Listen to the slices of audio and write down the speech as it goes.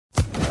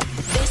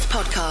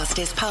podcast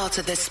is part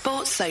of the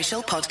Sports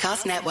Social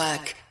Podcast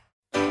Network.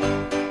 Glory,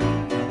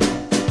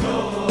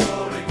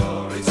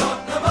 glory,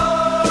 Tottenham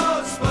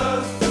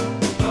Hotspur.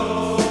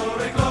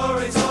 Glory,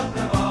 glory,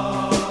 Tottenham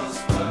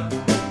Hotspur.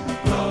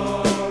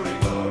 Glory,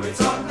 glory,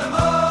 Tottenham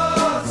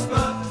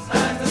Hotspur.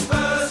 And the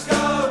Spurs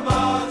go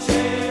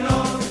marching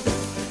on.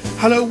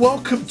 Hello,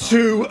 welcome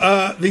to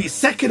the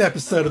second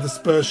episode of the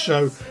Spurs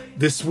Show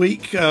this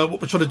week.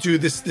 What we're trying to do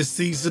this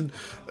season,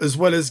 as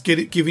well as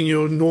giving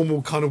you a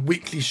normal kind of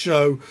weekly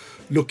show,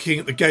 looking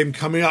at the game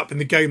coming up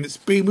and the game that's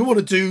been. We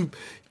want to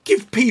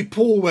give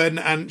people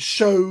and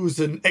shows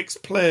and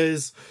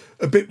ex-players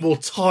a bit more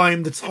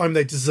time, the time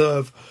they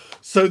deserve.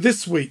 So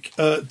this week,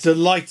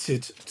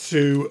 delighted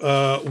to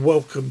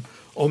welcome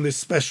on this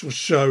special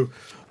show,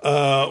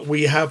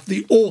 we have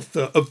the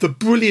author of the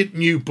brilliant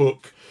new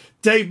book,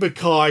 Dave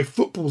Mackay,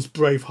 Football's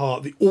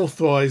Braveheart, the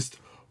authorised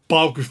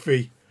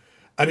biography.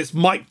 And it's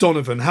Mike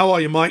Donovan. How are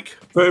you, Mike?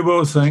 Very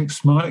well,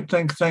 thanks, Mike.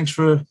 Thanks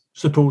for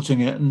supporting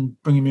it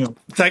and bringing me on.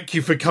 Thank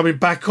you for coming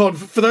back on.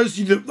 For those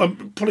of you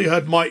that probably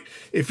heard Mike,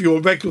 if you're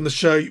a regular on the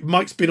show,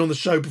 Mike's been on the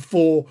show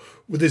before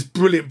with this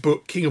brilliant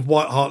book, King of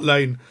White Hart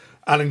Lane,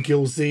 Alan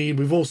Gilzean.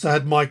 We've also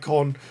had Mike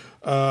on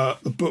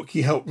the book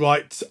he helped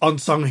write,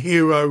 Unsung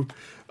Hero,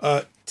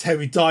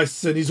 Terry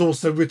Dyson. He's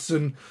also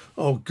written,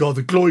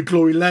 The Glory,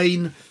 Glory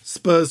Lane,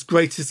 Spurs'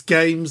 Greatest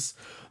Games.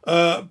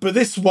 But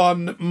this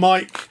one,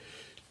 Mike,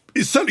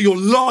 it's certainly your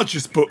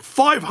largest book,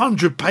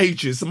 500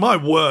 pages. My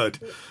word.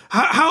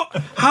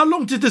 How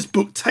long did this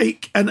book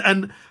take,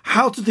 and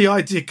how did the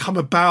idea come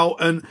about,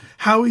 and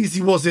how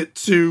easy was it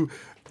to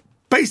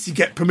basically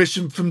get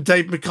permission from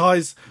Dave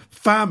Mackay's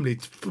family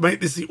to make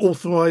this the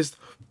authorised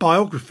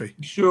biography?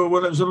 Sure,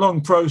 well, it was a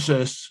long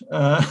process.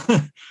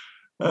 The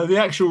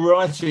actual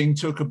writing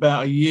took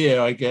about a year,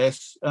 I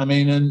guess. I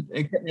mean, and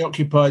it kept me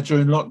occupied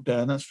during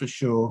lockdown, that's for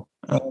sure.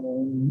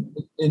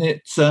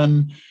 It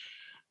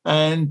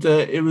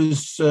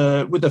was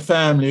with a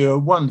family, a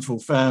wonderful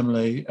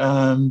family,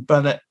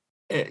 but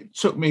it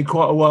took me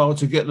quite a while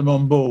to get them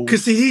on board.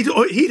 Because he'd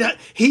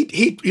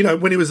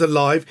when he was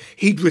alive,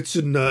 he'd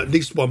written at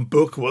least one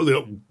book,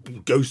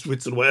 ghost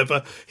written or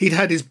whatever. He'd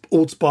had his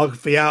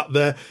autobiography out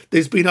there.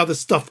 There's been other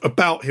stuff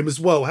about him as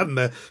well, hadn't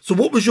there? So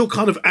what was your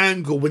kind of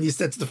angle when you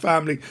said to the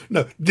family,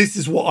 no, this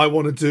is what I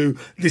want to do,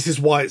 this is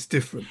why it's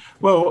different?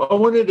 Well, I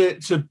wanted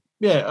it to,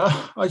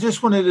 I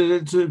just wanted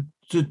it to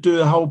do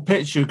the whole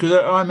picture, because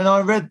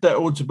I read that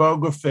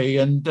autobiography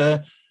and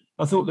I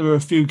thought there were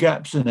a few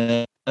gaps in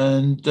it,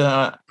 and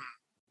I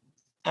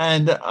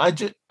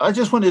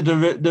just wanted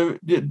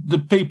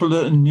the people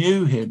that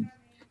knew him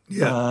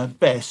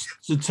best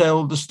to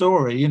tell the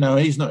story.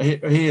 He's not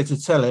here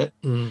to tell it.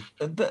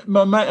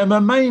 My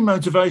main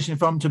motivation,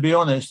 if I'm to be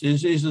honest,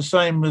 is the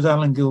same with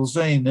Alan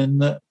Gilzean, in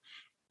that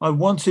I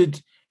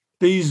wanted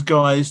these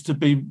guys to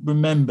be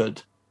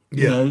remembered.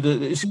 That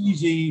it's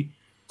easy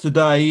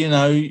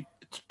today,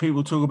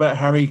 people talk about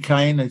Harry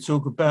Kane, they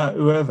talk about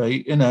whoever,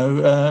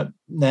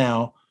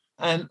 now.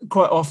 And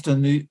quite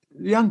often the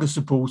younger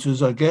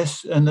supporters, I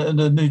guess, and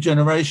the new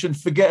generation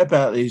forget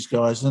about these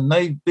guys. And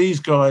these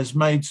guys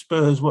made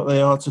Spurs what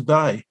they are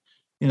today,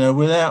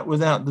 without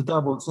the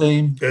double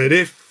team. And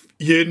if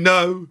you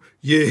know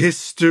your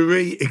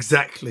history,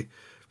 exactly.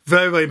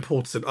 Very, very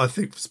important, I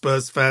think, for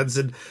Spurs fans.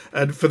 And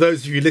for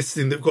those of you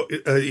listening that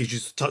have got, you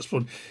just touched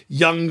on,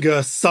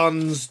 younger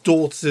sons,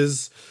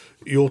 daughters,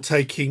 you're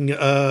taking,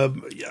 a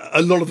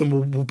lot of them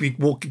will be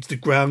walking to the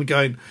ground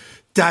going,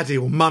 Daddy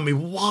or Mummy,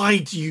 why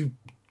do you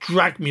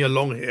drag me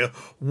along here?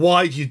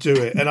 Why do you do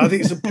it? And I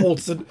think it's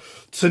important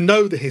to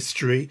know the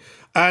history,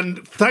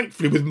 and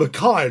thankfully with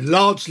Mackay,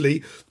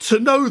 largely to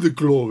know the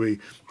glory.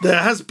 There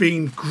has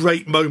been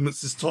great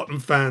moments as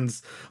Tottenham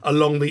fans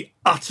along the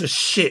utter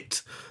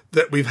shit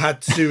that we've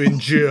had to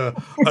endure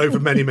over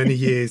many, many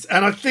years.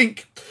 And I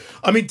think,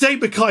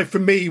 Dave Mackay for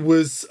me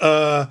was...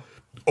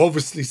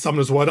 obviously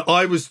someone as well.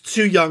 I was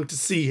too young to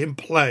see him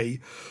play,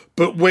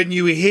 but when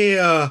you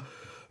hear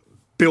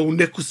Bill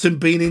Nicholson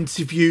being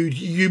interviewed,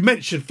 you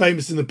mentioned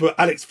famous in the book,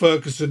 Alex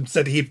Ferguson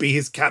said he'd be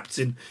his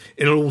captain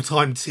in an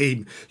all-time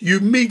team. You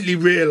immediately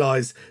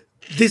realise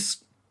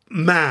this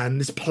man,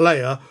 this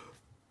player,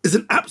 is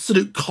an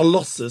absolute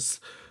colossus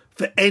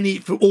for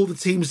all the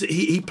teams that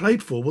he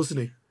played for,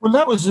 wasn't he? Well,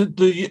 that was I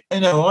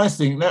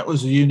think that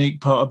was a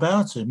unique part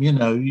about him.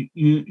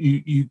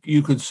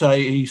 You could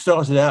say he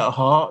started out at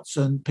Hearts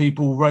and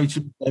people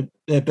rated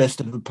their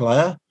best ever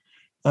player.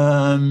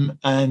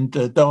 And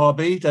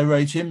Derby, they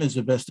rate him as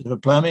the best ever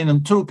player.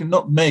 I'm talking,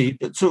 not me,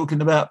 but talking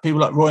about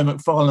people like Roy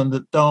McFarland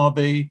at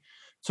Derby,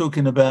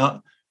 talking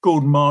about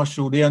Gordon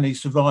Marshall, the only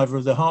survivor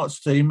of the Hearts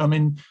team.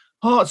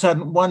 Hearts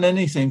hadn't won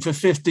anything for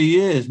 50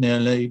 years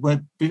nearly.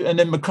 And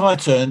then Mackay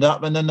turned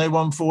up and then they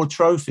won 4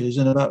 trophies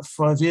in about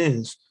 5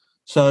 years.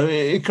 So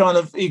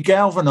he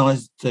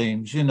galvanised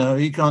teams,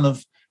 he kind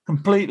of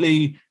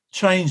completely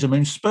changed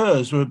them.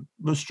 Spurs were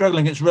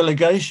struggling against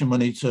relegation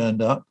when he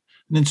turned up.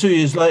 And then 2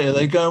 years later,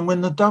 they go and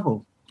win the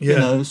double.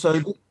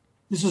 So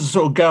this is a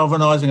sort of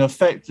galvanising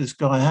effect this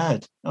guy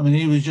had.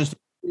 He was just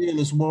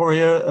fearless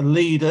warrior, a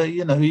leader.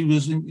 He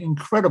was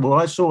incredible.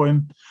 I saw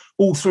him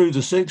all through the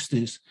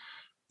 60s.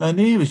 And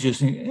he was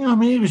just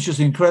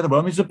incredible.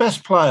 I mean, he's the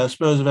best player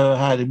Spurs have ever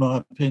had, in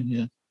my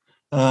opinion.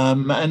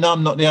 And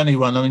I'm not the only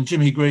one. I mean,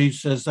 Jimmy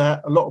Greaves says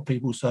that. A lot of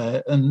people say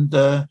it. And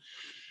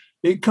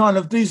it kind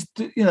of,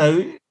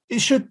 it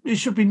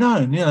should be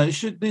known.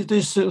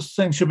 This sort of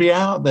thing should be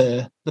out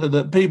there,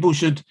 that people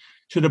should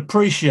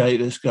appreciate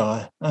this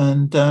guy.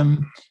 And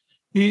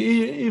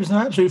he was an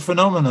absolute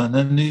phenomenon.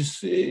 And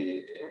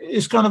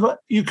it's kind of,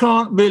 you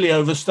can't really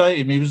overstate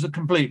him. He was a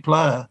complete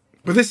player.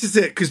 But this is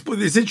it, because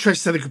it's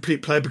interesting, a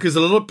complete player, because a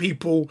lot of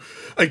people,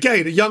 again,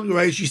 at a younger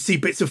age, you see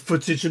bits of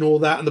footage and all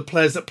that, and the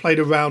players that played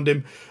around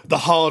him, the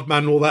hard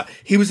man and all that.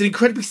 He was an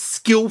incredibly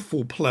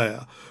skillful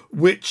player,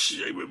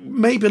 which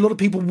maybe a lot of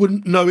people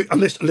wouldn't know it,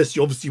 unless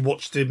you obviously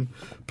watched him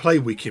play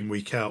week in,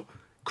 week out.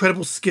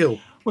 Incredible skill.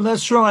 Well,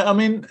 that's right. I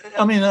mean,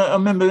 I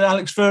remember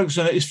Alex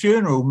Ferguson at his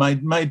funeral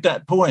made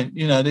that point.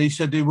 He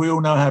said we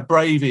all know how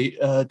brave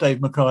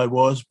Dave Mackay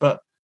was, but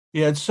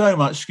he had so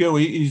much skill.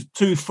 He's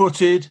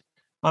 2-footed.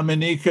 I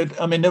mean,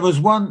 there was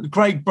one,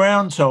 Craig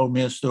Brown told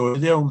me a story,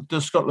 the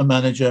Scotland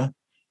manager,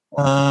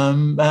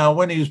 how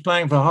when he was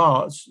playing for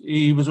Hearts, when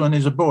he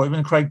was a boy,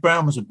 when Craig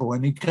Brown was a boy,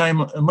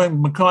 and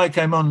when Mackay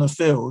came on the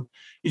field,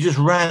 he just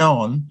ran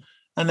on,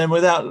 and then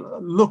without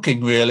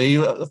looking really,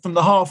 from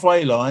the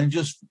halfway line,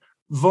 just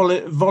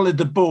volleyed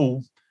the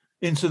ball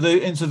into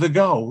the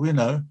goal,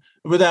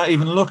 without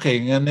even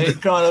looking. And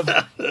it kind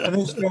of,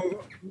 and it's going,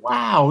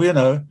 wow,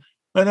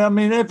 And I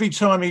mean, every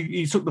time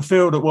he took the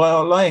field at White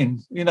Hart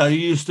Lane, he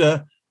used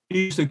to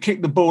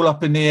kick the ball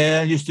up in the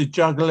air, used to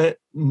juggle it,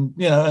 and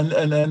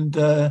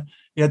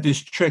he had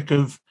this trick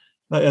of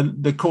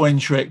the coin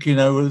trick,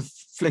 with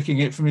flicking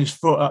it from his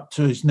foot up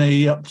to his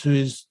knee, up to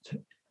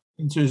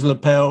into his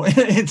lapel,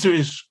 into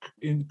his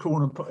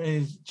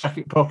his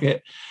jacket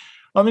pocket.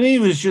 I mean,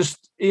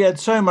 he had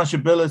so much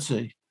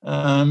ability.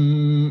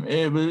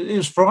 It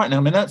was frightening.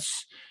 I mean,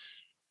 that's.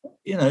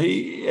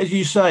 As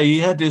you say, he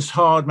had this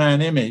hard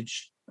man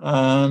image,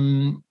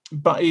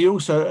 but he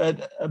also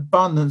had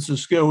abundance of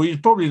skill. He's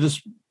probably.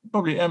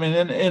 I mean,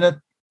 in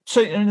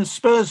the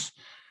Spurs,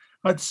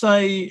 I'd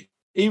say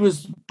he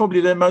was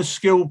probably their most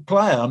skilled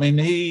player. I mean,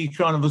 he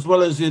kind of, as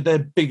well as their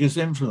biggest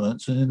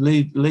influence and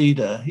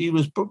leader, he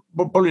was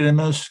probably their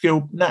most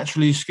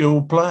naturally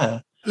skilled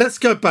player. Let's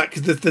go back,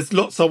 because there's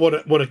lots I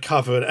want to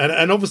cover,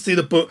 and obviously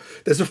the book,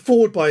 there's a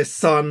foreword by his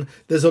son,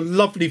 there's a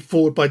lovely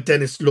foreword by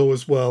Dennis Law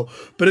as well.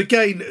 But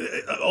again,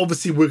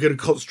 obviously we're going to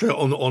concentrate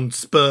on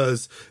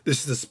Spurs.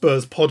 This is a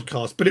Spurs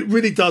podcast, but it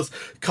really does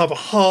cover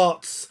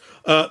Hearts,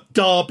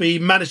 Derby,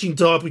 managing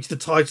Derby to the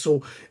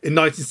title in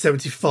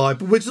 1975.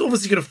 But we're just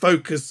obviously going to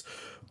focus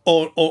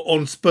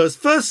on Spurs.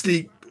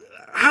 Firstly,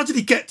 how did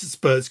he get to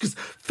Spurs? Because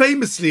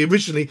famously,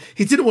 originally,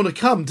 he didn't want to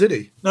come, did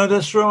he? No,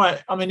 that's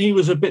right. I mean, he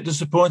was a bit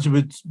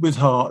disappointed with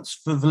Hearts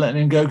for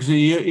letting him go, because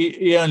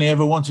he only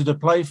ever wanted to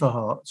play for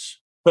Hearts.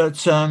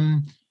 But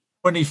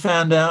when he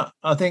found out,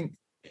 I think,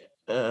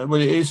 I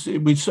say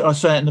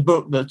it in the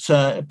book,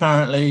 that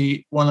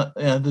apparently one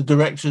of the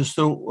directors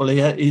thought,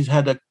 he's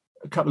had a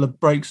couple of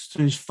breaks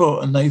to his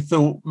foot, and they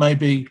thought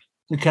maybe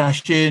to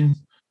cash in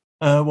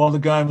while the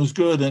going was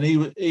good, and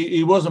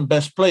he wasn't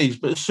best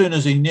pleased. But as soon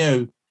as he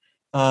knew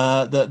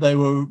that they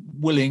were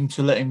willing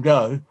to let him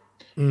go,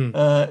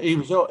 he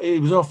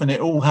was off, and it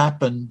all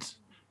happened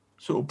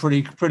sort of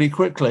pretty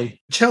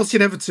quickly. Chelsea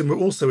and Everton were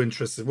also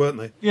interested, weren't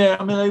they? Yeah,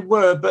 I mean, they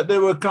were, but they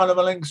were kind of,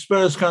 I think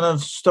Spurs kind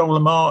of stole the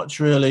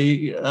march,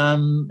 really.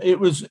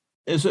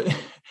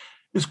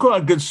 It's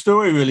quite a good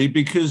story, really,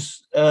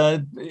 because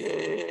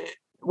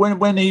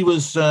when he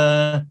was,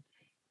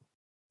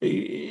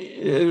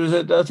 it was,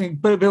 I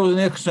think Bill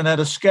Nicholson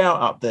had a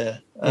scout up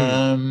there,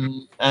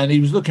 and he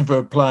was looking for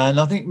a player. And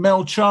I think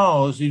Mel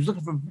Charles, he was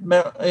looking for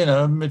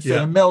midfield.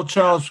 Yeah. Mel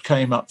Charles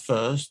came up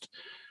first,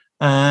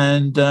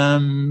 and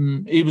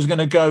he was going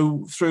to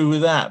go through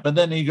with that. But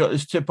then he got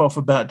this tip off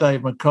about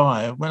Dave Mackay.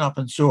 I went up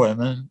and saw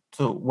him and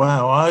thought,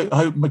 wow, I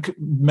hope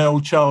Mel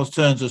Charles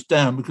turns us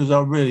down, because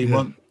I really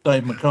want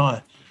Dave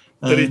Mackay.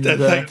 And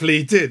thankfully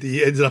he did.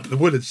 He ended up at the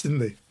Woolwich,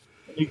 didn't he?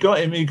 He got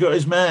him. He got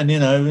his man.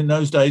 In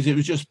those days it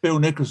was just Bill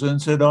Nicholson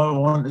said, "I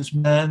want this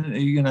man."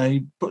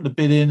 He put the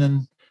bid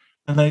in,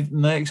 and they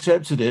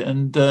accepted it.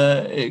 And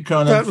it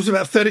kind of, that was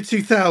about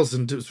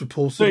 32,000. It was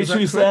reported.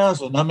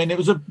 32,000. I mean, it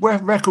was a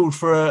record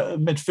for a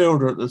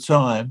midfielder at the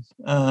time.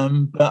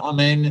 But I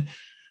mean,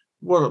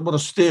 what a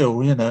steal!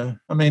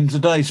 I mean,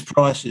 today's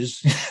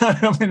prices.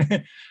 I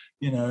mean.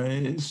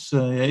 It's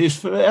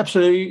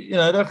absolutely.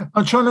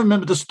 I'm trying to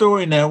remember the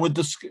story now with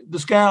the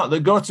scout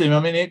that got him. I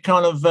mean, it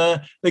kind of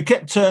they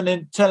kept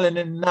telling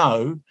him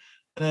no,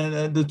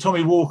 and the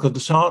Tommy Walker,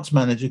 the Hearts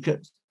manager,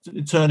 kept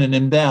turning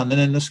him down,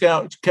 and then the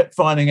scout kept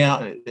finding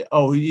out,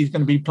 he's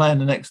going to be playing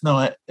the next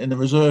night in the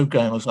reserve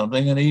game or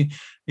something, and he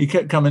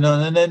kept coming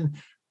on, and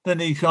then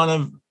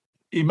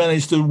he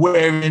managed to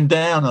wear him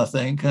down, I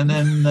think. And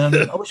then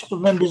I wish I could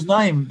remember his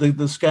name,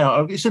 the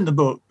scout. It's in the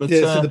book. But, yeah,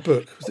 it's in the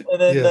book. And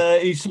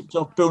then he slipped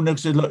off Bill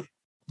Nicholson. Look,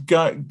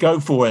 go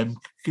for him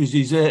because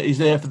he's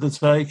there for the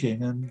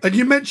taking. And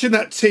you mentioned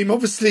that team,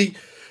 obviously.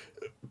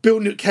 Bill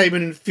Nook came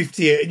in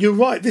 58, and you're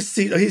right. This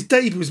season, his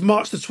debut was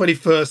March the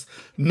 21st,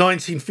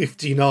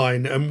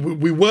 1959, and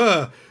we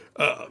were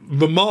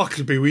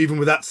remarkably, even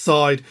with that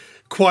side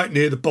quite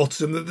near the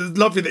bottom. It's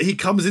lovely that he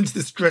comes into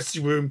this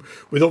dressing room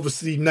with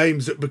obviously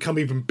names that become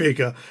even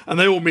bigger, and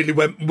they all immediately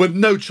went with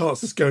no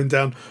chance of going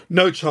down,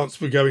 no chance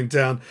we're going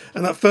down.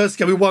 And that first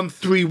game we won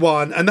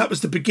 3-1, and that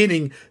was the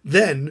beginning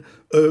then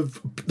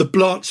of the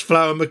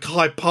Blanchflower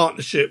Mackay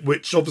partnership,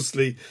 which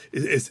obviously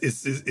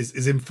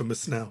is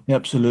infamous now.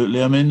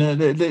 Absolutely. I mean,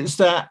 it's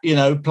that,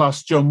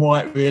 plus John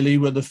White really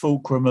were the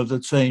fulcrum of the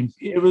team.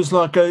 It was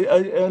like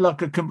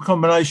a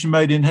combination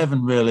made in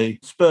heaven, really.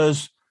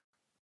 Spurs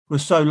were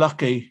so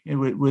lucky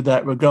with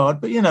that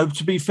regard. But,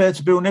 to be fair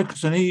to Bill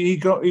Nicholson, he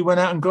went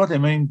out and got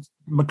him. I mean,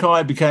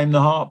 Mackay became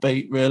the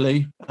heartbeat,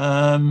 really.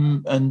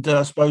 And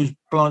I suppose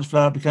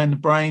Blanchflower became the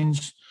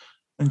brains.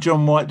 And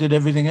John White did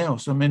everything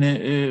else. I mean,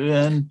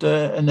 and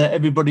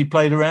everybody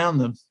played around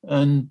them.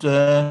 And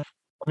it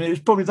was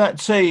probably that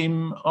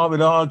team. I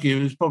would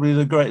argue is probably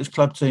the greatest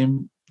club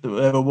team that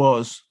ever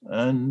was.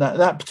 And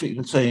that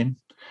particular team.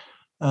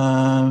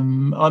 I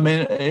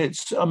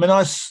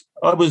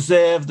was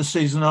there for the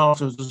season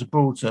after as a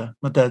supporter.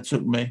 My dad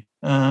took me,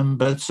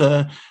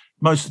 but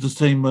most of the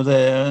team were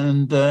there,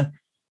 and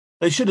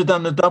they should have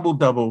done the double.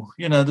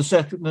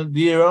 The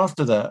year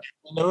after that,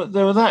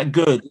 they were that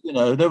good.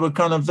 They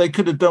were they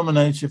could have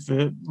dominated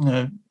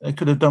they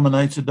could have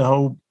dominated the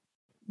whole.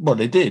 Well,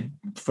 they did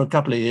for a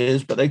couple of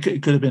years, but it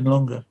could have been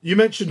longer. You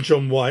mentioned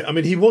John White. I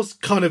mean, he was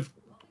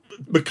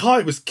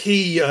Mackay was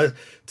key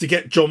to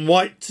get John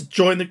White to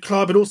join the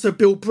club, and also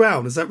Bill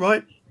Brown. Is that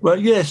right? Well,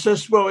 yes.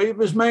 It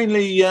was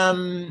mainly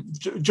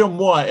John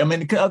White. I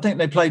mean, I think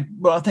they played.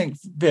 Well, I think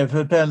they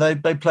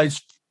played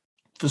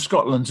for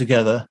Scotland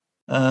together.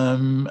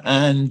 And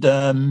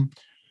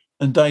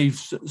Dave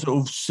sort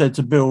of said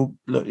to Bill,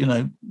 look,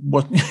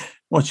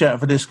 watch out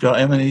for this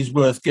guy. I mean, he's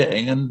worth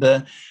getting.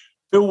 And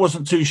Bill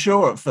wasn't too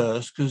sure at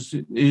first because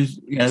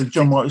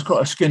John White was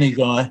quite a skinny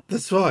guy.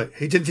 That's right.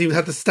 He didn't even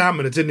have the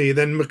stamina, didn't he? And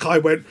then Mackay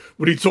went,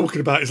 what are you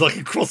talking about? He's like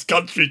a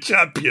cross-country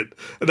champion.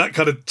 And that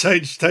kind of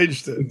changed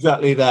it.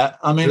 Exactly that.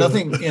 I mean, I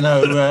think,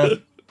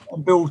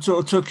 Bill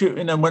sort of took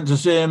it, went to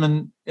see him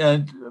and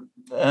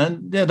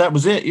that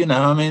was it,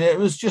 I mean, it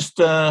was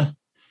just...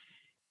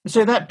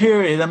 So that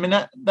period, I mean,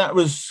 that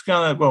was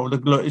kind of,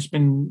 it's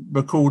been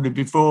recorded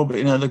before, but,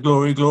 the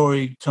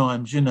glory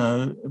times,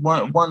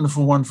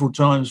 wonderful, wonderful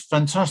times,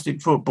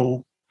 fantastic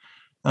football,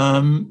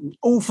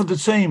 all for the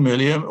team,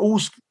 really,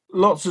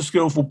 lots of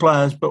skillful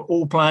players, but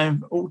all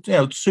playing,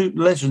 two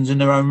legends in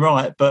their own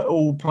right, but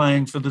all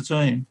playing for the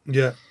team.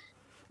 Yeah.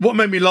 What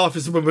made me laugh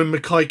is when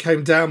Mackay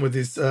came down with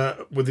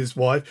his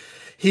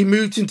wife, he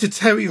moved into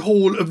Terry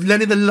Hall of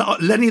Lenny the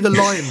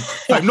Lion.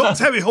 Not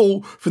Terry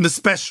Hall from the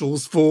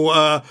specials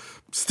for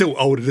still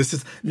older. This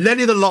is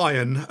Lenny the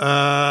Lion,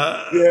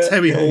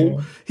 Terry Hall.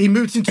 Yeah. He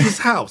moved into his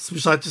house,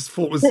 which I just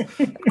thought was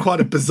quite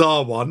a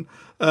bizarre one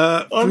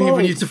for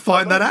even you to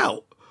find that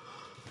out.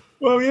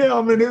 Well, yeah,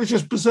 I mean, it was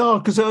just bizarre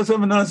because, as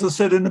I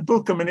said in the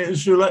book, I mean, it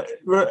was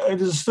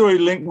a story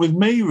linked with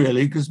me,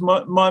 really, because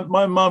my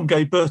mum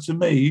gave birth to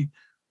me.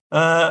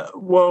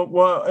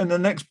 Well, in the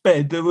next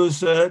bed there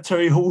was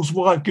Terry Hall's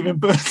wife giving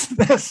birth to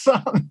their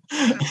son,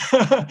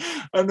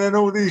 and then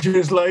all these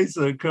years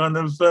later, kind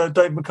of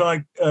Dave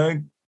Mackay,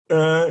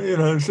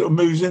 sort of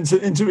moves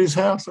into his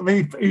house. I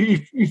mean,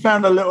 he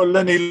found a little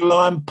Lenny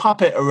Lion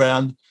puppet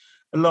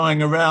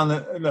lying around,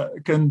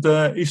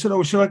 and he said,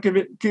 "Oh, shall I give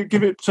it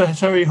to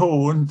Terry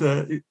Hall?"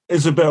 And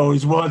Isabel,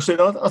 his wife,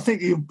 said, "I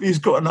think he's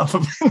got enough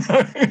of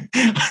it.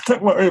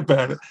 Don't worry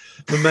about it."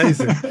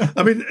 Amazing.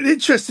 I mean,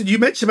 interesting. You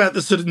mentioned about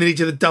the sort of need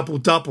of the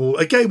double.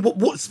 Again,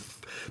 what's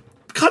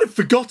kind of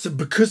forgotten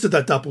because of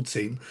that double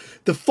team.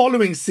 The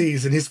following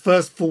season, his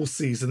first full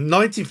season,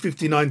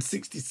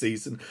 1959-60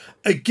 season,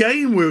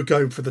 again we were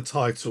going for the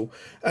title,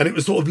 and it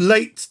was sort of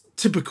late.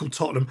 Typical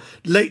Tottenham,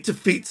 late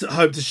defeats at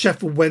home to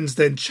Sheffield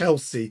Wednesday and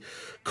Chelsea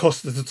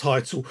cost us the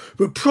title.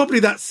 But probably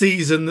that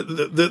season,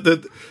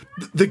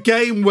 the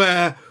game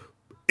where,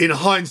 in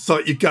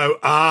hindsight, you go,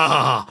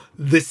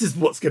 this is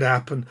what's going to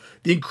happen.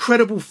 The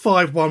incredible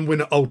 5-1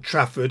 win at Old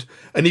Trafford,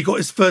 and he got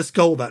his first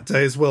goal that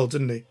day as well,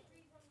 didn't he?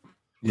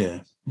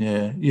 Yeah.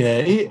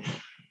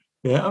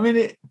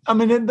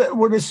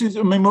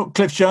 What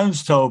Cliff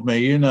Jones told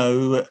me,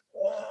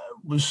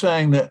 was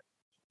saying that.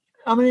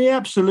 I mean,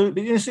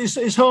 absolutely.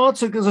 It's hard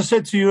to, as I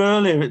said to you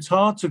earlier, it's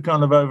hard to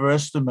kind of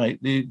overestimate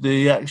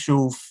the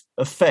actual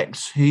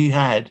effects he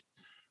had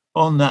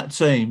on that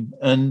team.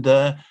 And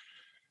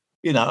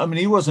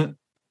he wasn't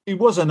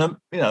a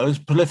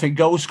prolific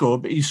goal scorer,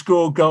 but he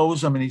scored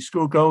goals. I mean, he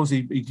scored goals.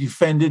 He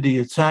defended. He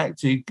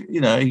attacked. He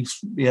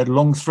had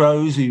long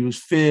throws. He was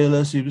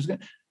fearless.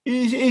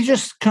 He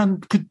just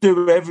could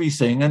do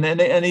everything,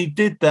 and he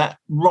did that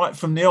right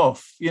from the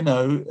off, and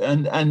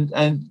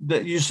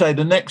that you say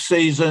the next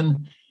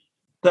season,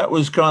 that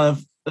was kind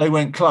of they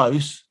went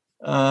close,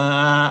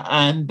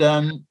 and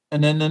then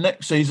the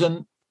next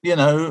season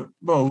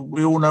well,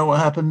 we all know what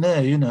happened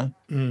there.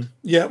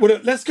 Yeah, well,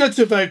 look, let's go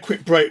to a very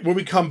quick break. When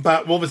we come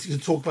back, we're obviously going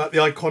to talk about the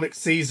iconic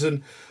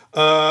season,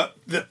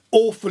 the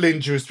awful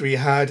injuries we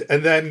had,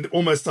 and then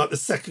almost like the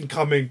second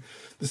coming,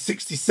 the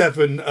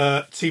 67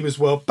 team as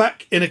well.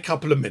 Back in a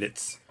couple of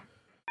minutes.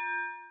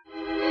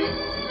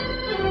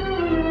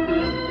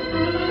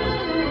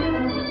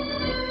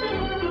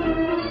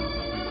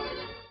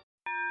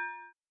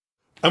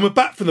 And we're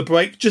back from the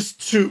break.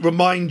 Just to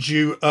remind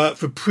you,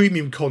 for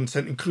premium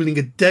content, including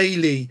a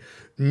daily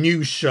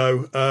news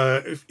show,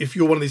 if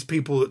you're one of these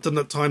people that doesn't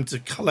have time to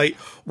collate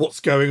what's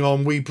going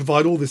on, we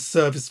provide all this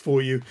service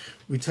for you.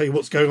 We tell you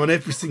what's going on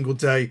every single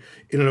day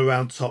in and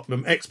around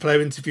Tottenham. Ex-player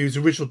interviews,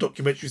 original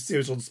documentary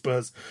series on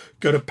Spurs.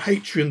 Go to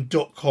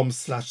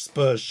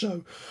patreon.com/Spurs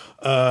show.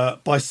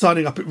 By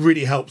signing up, it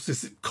really helps.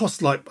 It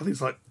costs I think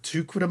it's like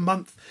 £2 a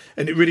month,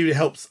 and it really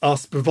helps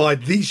us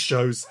provide these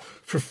shows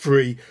for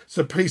free.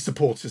 So please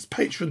support us.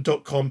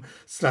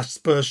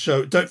 Patreon.com/Spurs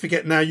show. Don't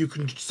forget, now you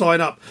can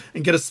sign up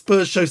and get a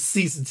Spurs show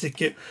season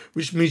ticket,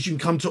 which means you can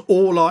come to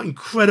all our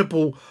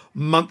incredible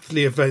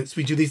monthly events.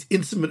 We do these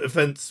intimate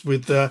events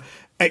with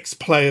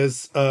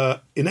ex-players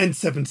in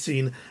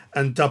N17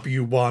 and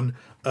W1.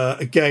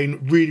 Again,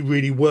 really,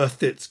 really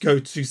worth it. Go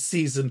to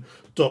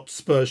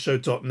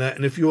season.spursshow.net.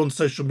 And if you're on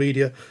social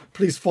media,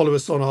 please follow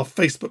us on our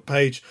Facebook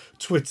page,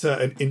 Twitter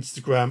and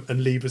Instagram,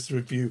 and leave us a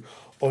review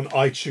on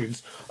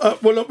iTunes.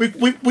 Well, look,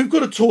 we've got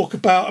to talk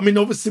about,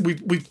 obviously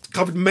we've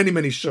covered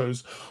many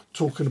shows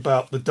talking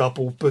about the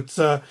double, but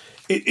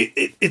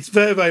it's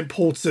very, very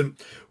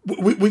important.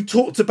 We've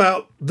talked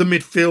about the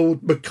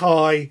midfield,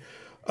 Mackay,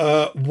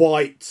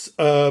 White,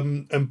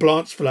 and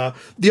Blanchflower.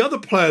 The other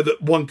player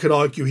that one could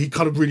argue he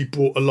kind of really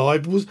brought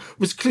alive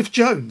was Cliff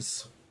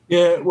Jones.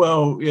 Yeah,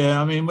 well,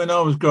 yeah. When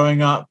I was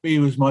growing up, he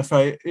was my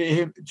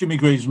favourite. Jimmy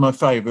Greaves was my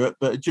favourite,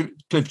 but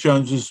Cliff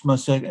Jones was my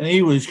second. And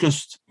he was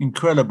just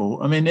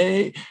incredible.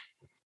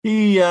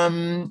 He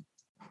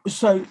was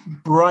so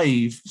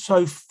brave,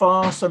 so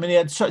fast. He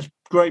had such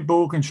great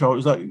ball control. It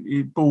was like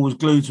the ball was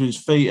glued to his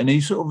feet, and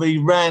he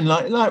ran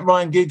like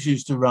Ryan Giggs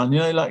used to run.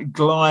 Like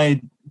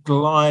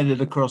glided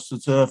across the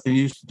turf. He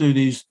used to do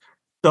these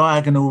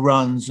diagonal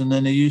runs, and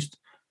then he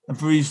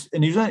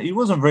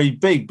wasn't very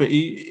big, but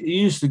he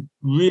used to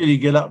really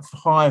get up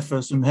high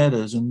for some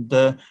headers, and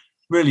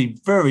really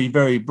very,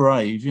 very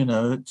brave,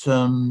 and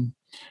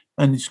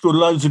he scored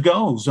loads of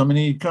goals.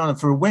 He kind of,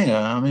 for a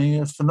winger,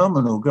 a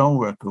phenomenal goal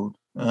record,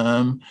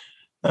 and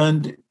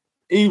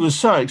he was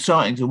so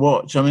exciting to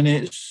watch.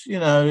 It's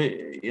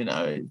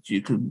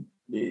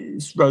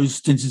it's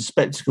rose-tinted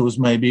spectacles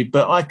maybe,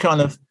 but I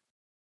kind of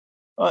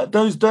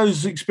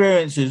those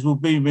experiences will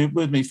be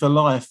with me for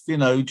life.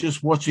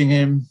 Just watching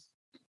him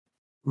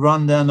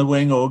run down the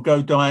wing or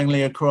go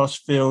diagonally across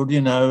field,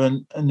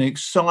 and the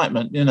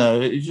excitement,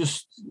 it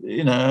just,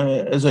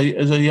 as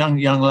a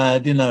young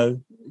lad,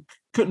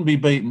 couldn't be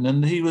beaten.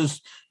 And he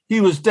was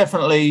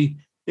definitely,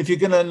 if you're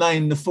going to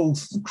name the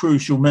fourth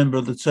crucial member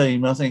of the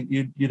team, I think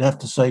you'd have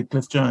to say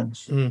Cliff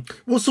Jones.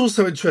 What's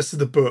also interesting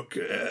in the book,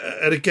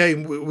 and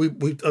again,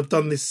 I've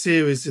done this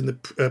series in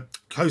the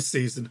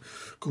post-season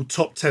called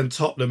Top 10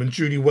 Tottenham, and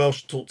Julie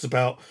Welsh talked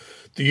about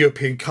the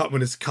European Cup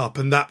Winners' Cup,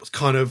 and that was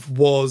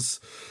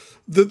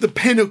the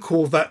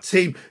pinnacle of that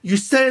team. You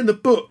say in the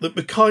book that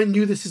Mackay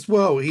knew this as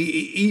well. He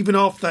even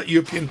after that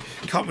European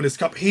Cup Winners'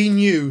 Cup, he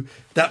knew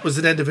that was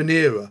an end of an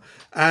era,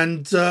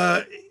 and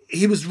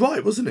he was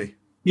right, wasn't he?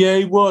 Yeah,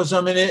 he was.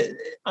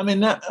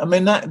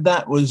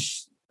 That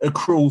was a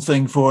cruel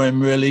thing for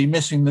him, really,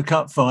 missing the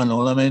cup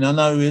final. I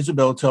know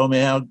Isabel told me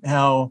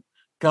how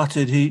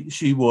gutted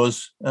she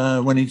was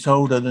when he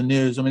told her the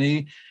news.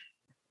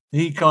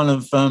 He kind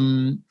of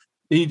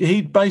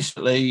he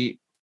basically,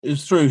 it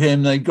was through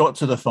him they got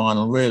to the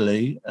final,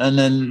 really, and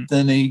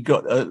then he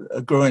got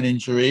a groin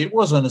injury. It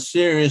wasn't a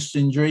serious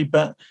injury,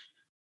 but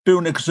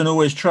Bill Nicholson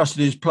always trusted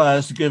his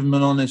players to give him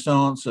an honest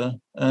answer,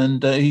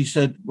 and he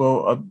said,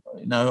 "Well,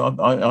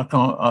 I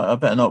can't. I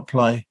better not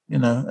play."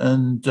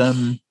 And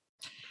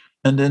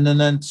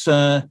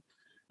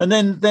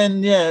then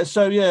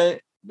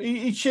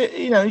he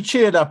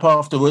cheered up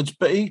afterwards,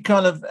 but he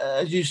kind of,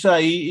 as you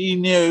say, he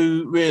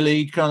knew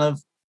really kind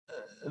of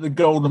the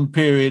golden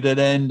period had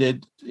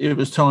ended. It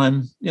was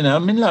time.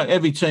 Like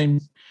every team,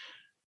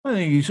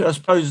 I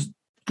suppose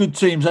good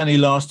teams only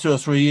last 2 or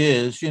 3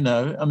 years.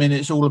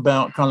 It's all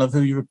about kind of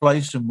who you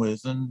replace them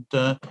with, and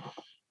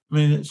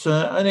it's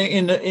I think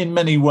in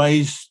many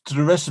ways to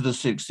the rest of the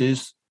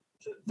 60s,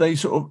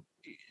 that's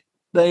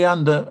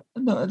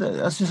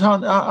just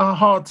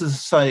hard to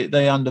say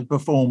they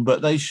underperformed,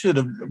 but they should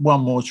have won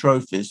more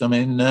trophies.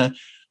 The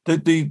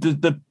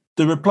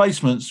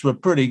replacements were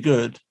pretty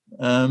good,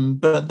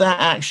 but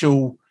that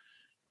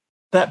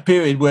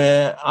period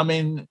where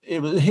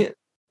it was hit.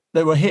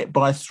 They were hit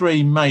by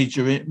 3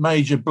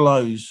 major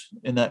blows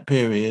in that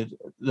period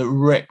that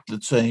wrecked the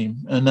team,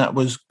 and that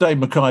was Dave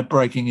Mackay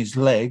breaking his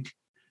leg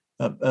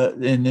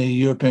in the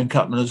European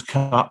Cup Winners'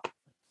 Cup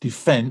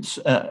defence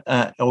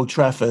at Old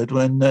Trafford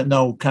when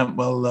Noel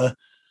Campbell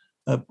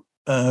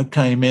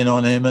came in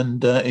on him,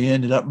 and he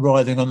ended up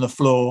writhing on the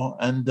floor,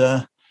 and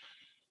then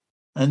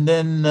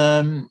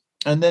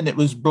it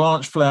was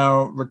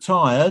Blanchflower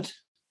retired,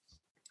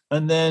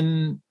 and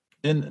then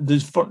in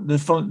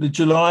the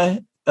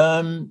July,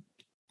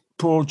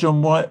 poor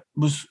John White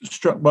was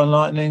struck by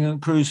lightning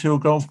at Cruise Hill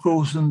Golf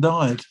Course and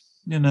died.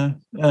 And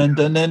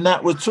then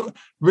that would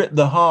rip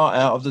the heart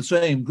out of the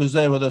team, because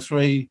they were the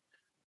three,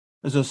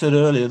 as I said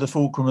earlier, the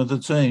fulcrum of the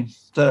team.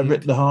 That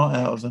ripped the heart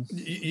out of them.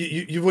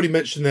 You've already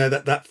mentioned there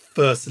that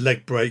first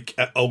leg break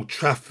at Old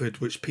Trafford,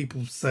 which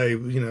people say,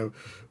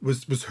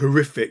 was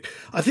horrific.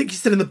 I think he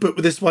said in the book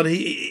with this one,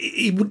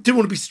 he didn't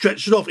want to be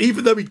stretched off.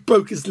 Even though he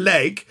broke his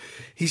leg,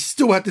 he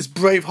still had this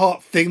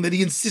Braveheart thing that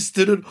he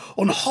insisted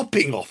on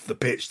hopping off the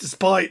pitch,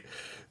 despite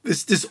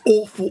this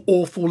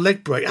awful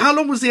leg break. How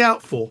long was he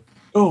out for?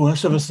 Oh,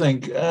 let's have a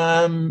think.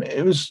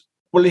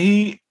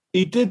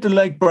 He did the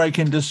leg break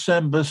in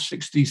December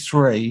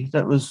 '63.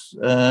 That was,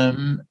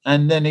 and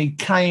then he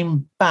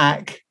came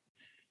back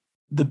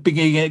the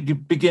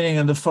beginning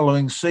of the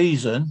following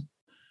season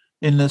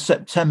in the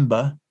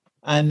September,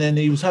 and then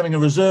he was having a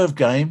reserve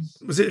game.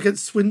 Was it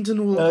against Swindon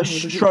or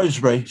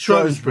Shrewsbury?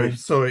 Shrewsbury.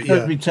 Sorry,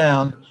 Shrewsbury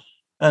Town,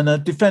 and a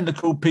defender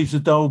called Peter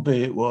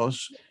Dolby. It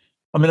was.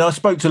 I mean, I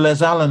spoke to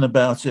Les Allen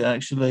about it,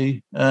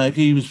 actually.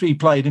 He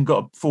played and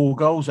got 4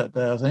 goals that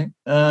day, I think.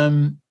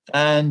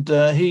 And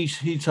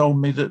he told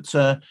me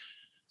that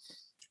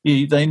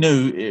they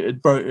knew it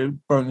had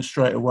broken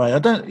straight away. I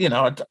don't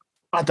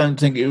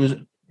think it was.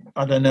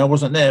 I don't know. I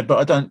wasn't there, but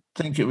I don't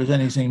think it was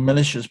anything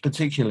malicious,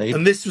 particularly.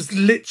 And this was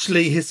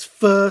literally his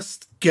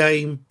first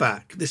game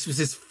back. This was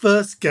his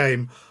first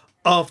game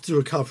after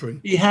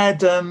recovering.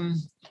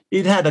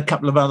 He'd had a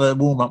couple of other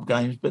warm-up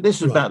games, but this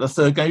was about the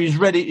third game. He was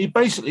ready.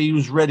 He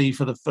was ready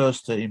for the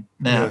first team.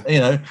 Now,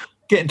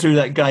 getting through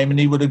that game, and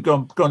he would have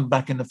gone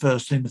back in the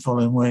first team the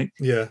following week.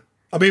 Yeah,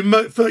 I mean,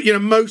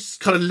 most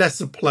kind of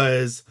lesser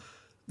players,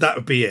 that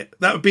would be it.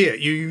 That would be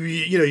it.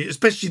 You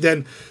especially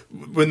then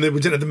when we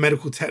didn't have the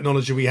medical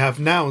technology we have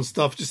now and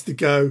stuff. Just to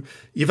go,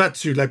 you've had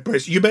 2 leg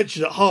breaks. You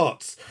mentioned at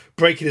Hearts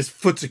breaking his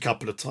foot a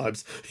couple of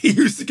times. He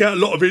used to get a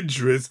lot of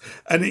injuries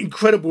and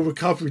incredible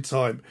recovery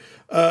time.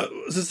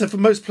 As I said, for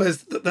most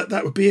players,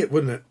 that would be it,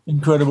 wouldn't it?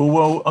 Incredible.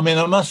 Well, I mean,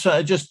 I must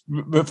say, just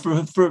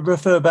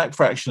refer back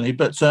fractionally,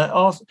 but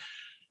after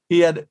he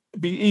had,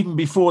 even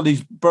before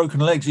these broken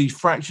legs, he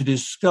fractured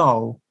his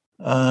skull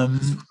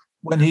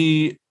when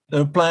they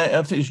were playing,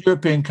 I think it was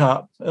European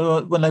Cup,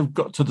 when they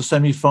got to the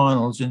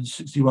semi-finals in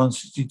 61,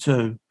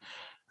 62.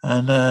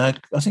 And I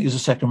think it was the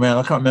second round.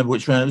 I can't remember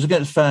which round. It was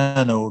against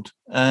Feyenoord.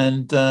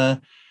 And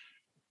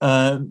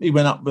he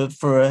went up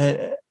for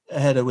a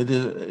header with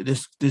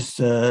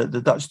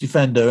the Dutch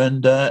defender,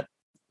 and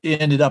he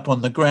ended up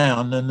on the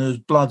ground, and there was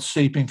blood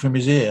seeping from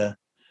his ear.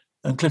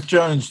 And Cliff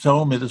Jones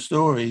told me the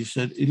story. He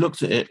said he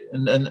looked at it,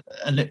 and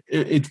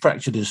he'd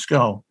fractured his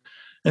skull.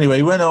 Anyway,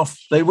 he went off.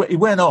 He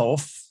went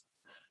off,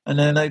 and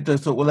then they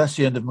thought, well, that's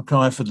the end of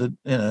Mackay for the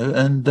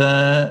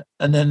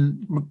and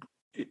then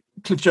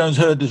Cliff Jones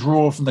heard this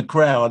roar from the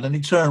crowd, and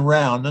he turned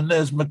round, and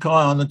there's Mackay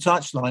on the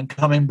touchline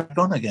coming back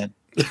on again.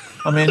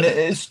 I mean,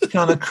 it's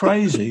kind of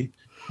crazy.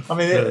 I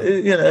mean,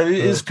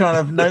 it's kind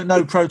of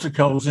no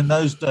protocols in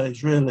those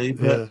days, really.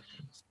 But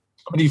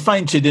I mean, he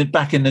fainted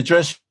back in the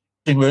dressing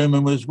room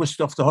and was whisked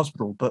off to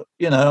hospital. But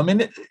I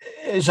mean,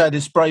 it's had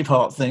this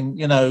Braveheart thing.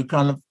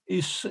 Kind of.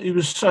 He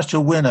was such a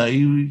winner.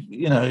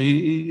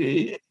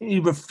 He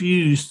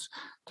refused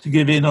to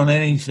give in on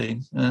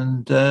anything,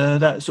 and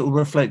that sort of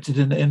reflected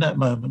in that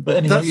moment. But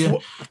anyway,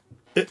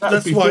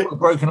 that's why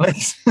broken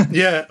legs.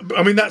 Yeah,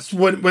 I mean that's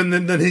when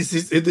then his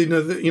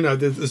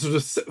the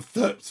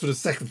sort of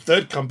second,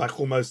 third comeback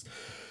almost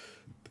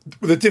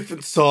with a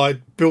different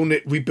side. Bill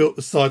Nick rebuilt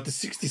the side to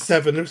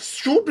 67. An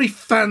extraordinary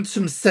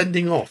phantom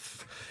sending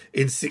off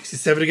in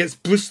 67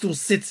 against Bristol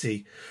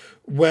City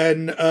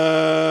when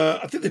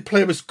I think the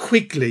player was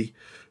Quigley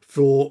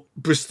for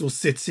Bristol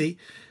City.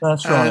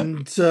 That's right.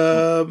 And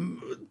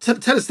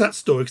tell us that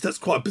story, because that's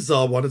quite a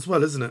bizarre one as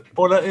well, isn't it?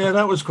 Well,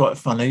 that was quite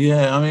funny.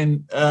 Yeah, I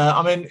mean,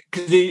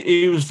 because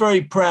he was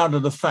very proud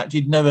of the fact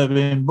he'd never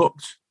been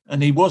booked,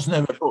 and he was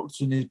never booked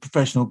in his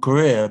professional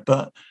career,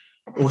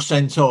 or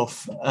sent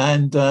off.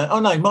 And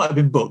he might have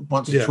been booked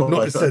once or twice,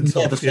 not sent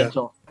off. Sent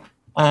off.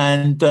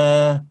 And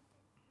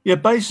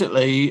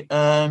basically,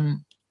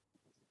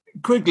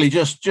 Quigley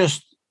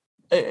just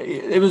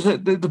it was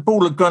the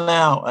ball had gone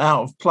out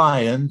of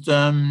play, and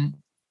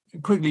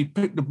Quigley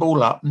picked the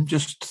ball up and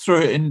just threw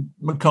it in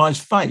Mackay's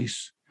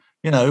face,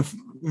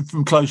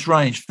 from close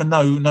range for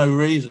no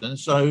reason.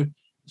 So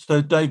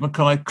Dave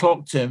Mackay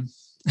clocked him,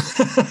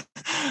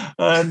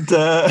 and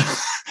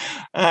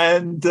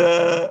then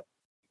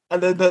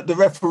the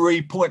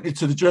referee pointed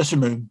to the dressing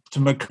room to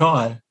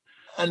Mackay,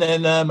 and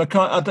then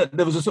Mackay.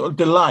 There was a sort of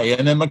delay,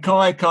 and then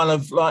Mackay kind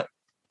of like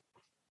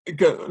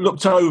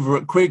looked over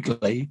at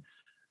Quigley,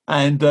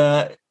 and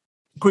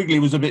Quigley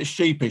was a bit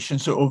sheepish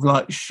and sort of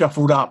like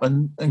shuffled up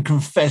and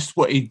confessed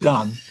what he'd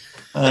done.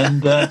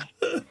 And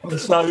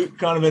so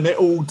kind of, and it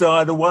all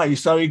died away.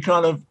 So he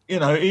kind of,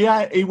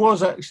 he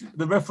was actually,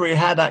 the referee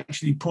had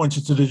actually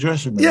pointed to the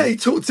dressing room. Yeah, he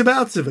talked him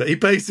out of it. He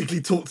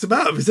basically talked him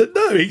out of it. He said,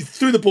 no, he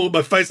threw the ball in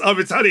my face. I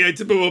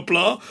retaliated, blah, blah,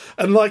 blah.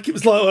 And it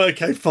was like, oh,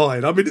 okay,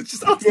 fine. I mean, it's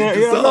just utterly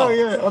bizarre.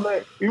 I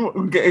know. You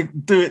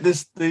wouldn't do it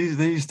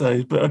these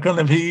days. But I kind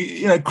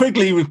of,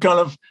 Quigley was kind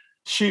of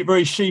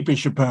very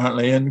sheepish,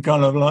 apparently, and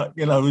kind of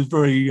was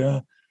very,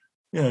 a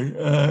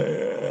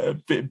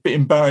bit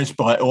embarrassed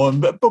by it all,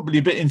 but probably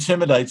a bit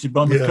intimidated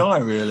by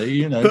Mackay,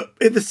 really, But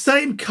in the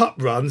same cup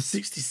run,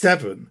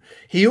 67,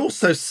 he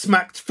also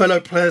smacked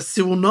fellow player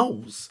Cyril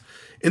Knowles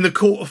in the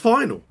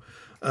quarter-final.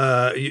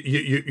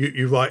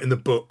 You write in the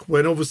book,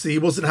 when obviously he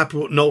wasn't happy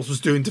what Knowles was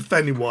doing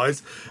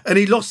defending-wise, and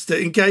he lost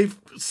it and gave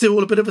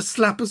Cyril a bit of a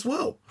slap as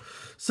well.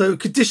 So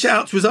could dish it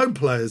out to his own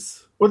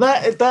players. Well,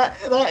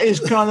 that is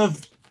kind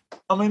of,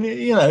 I mean,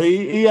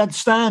 he had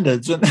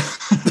standards, and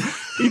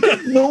he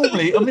didn't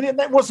normally. I mean,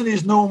 that wasn't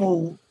his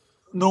normal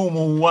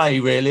way,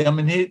 really. I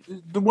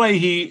mean, the way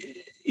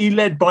he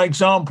led by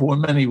example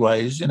in many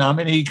ways. I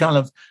mean, he kind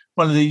of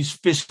one of these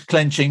fist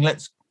clenching,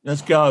 let's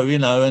go,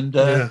 and.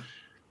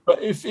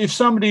 But if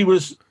somebody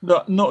was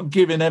not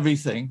giving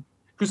everything,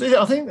 because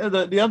I think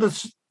that the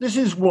others, this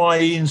is why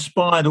he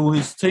inspired all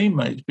his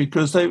teammates,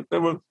 because they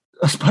were,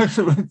 I suppose,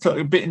 they were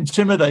a bit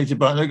intimidated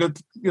by it. They got,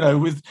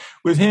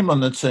 with him on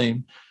the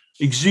team,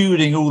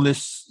 exuding all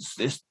this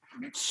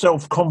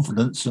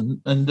self-confidence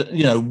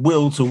and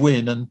will to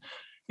win, and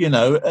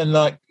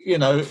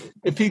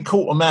if he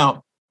caught them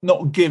out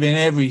not giving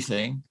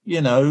everything,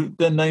 then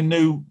they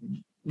knew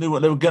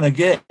what they were going to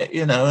get,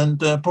 and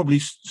probably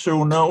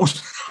Cyril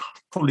Knowles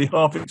probably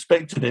half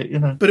expected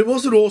it, But it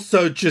wasn't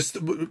also just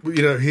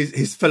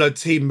his fellow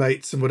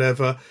teammates and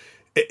whatever.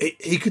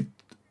 He could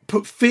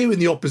put fear in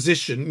the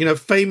opposition.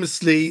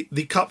 Famously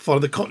the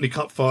Cottony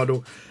Cup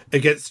final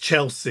against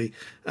Chelsea,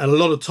 and a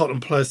lot of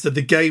Tottenham players said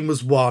the game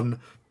was won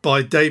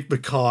by Dave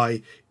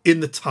Mackay in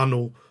the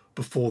tunnel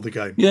before the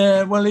game.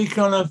 Yeah, well, he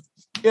kind of,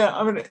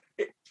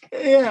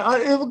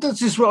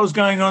 this is what was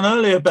going on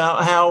earlier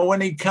about how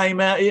when he came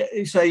out,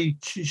 he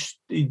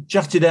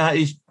jutted out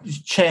his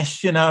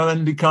chest,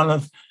 and he kind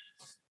of,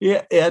 he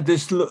had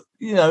this look,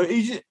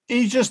 he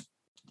just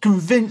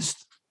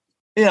convinced,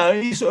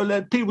 he sort of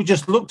let people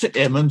just looked at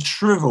him and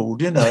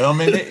shriveled, I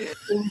mean, it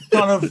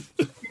kind of,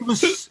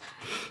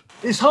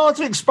 it's hard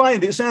to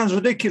explain. It sounds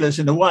ridiculous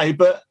in a way,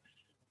 but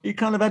he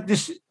kind of had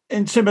this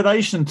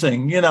intimidation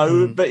thing,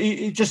 but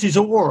he just his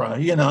aura,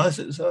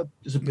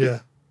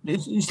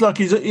 it's like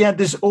he had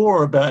this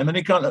aura about him, and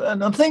he kind of,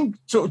 and I think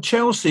sort of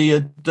Chelsea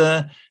had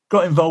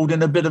got involved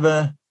in a bit of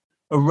a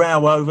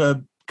row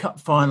over cup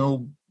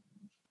final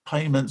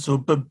payments or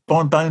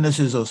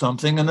bonuses or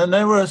something, and then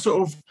they were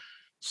sort of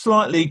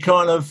slightly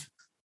kind of,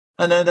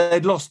 and then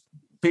they'd lost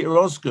Peter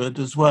Osgood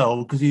as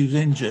well because he was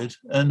injured,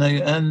 and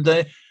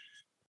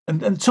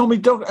Tommy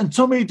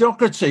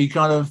Docherty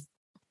kind of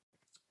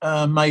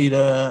made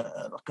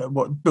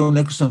what Bill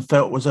Nicholson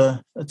felt was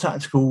a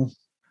tactical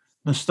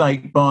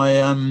mistake by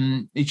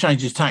he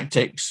changed his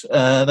tactics.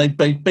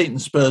 They'd beaten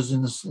Spurs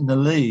in the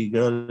league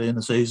early in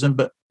the season,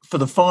 but for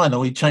the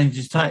final he changed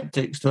his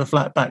tactics to a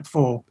flat back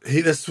four.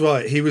 That's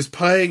right. He was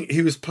playing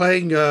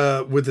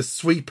with a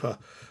sweeper,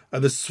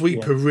 and the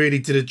sweeper really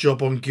did a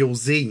job on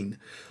Gilzine.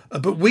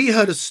 But we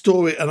heard a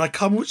story, and I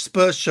can't remember which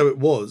Spurs show it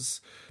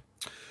was.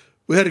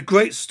 We had a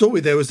great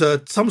story. There was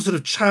some sort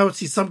of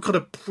charity, some kind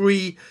of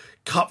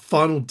pre-cup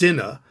final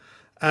dinner,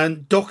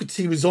 and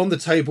Docherty was on the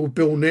table with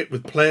Bill Nick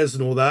with players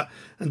and all that,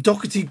 and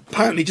Docherty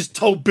apparently just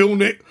told Bill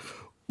Nick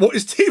what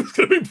his team was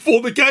going to be before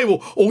the game,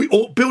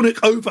 or Bill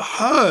Nick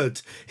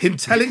overheard him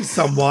telling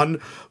someone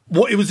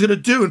what he was going to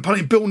do, and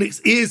apparently Bill Nick's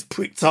ears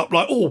pricked up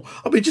like,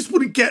 just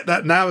wouldn't get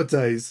that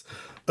nowadays.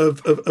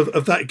 Of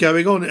that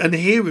going on and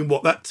hearing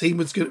what that team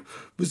was going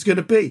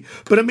to be.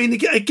 But I mean,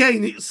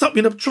 again, it's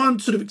something I'm trying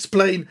to sort of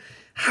explain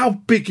how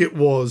big it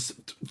was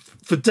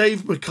for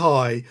Dave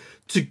Mackay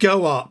to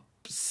go up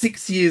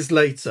 6 years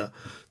later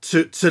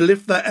to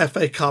lift that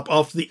FA Cup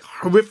after the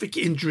horrific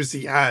injuries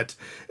he had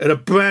in a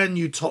brand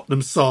new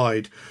Tottenham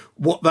side.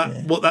 What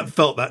that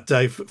felt that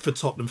day for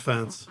Tottenham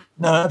fans.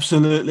 No,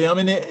 absolutely. I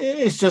mean,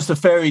 it's just a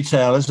fairy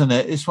tale, isn't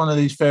it? It's one of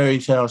these fairy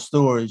tale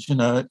stories,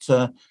 It's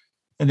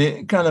and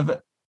it kind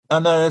of. I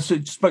know I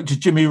spoke to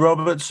Jimmy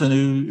Robertson,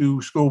 who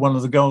scored one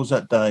of the goals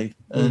that day,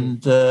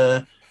 and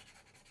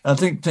I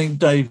think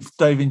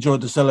Dave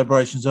enjoyed the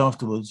celebrations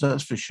afterwards.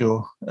 That's for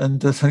sure.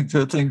 And I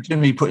think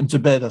Jimmy put him to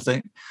bed. I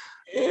think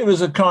it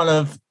was a kind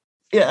of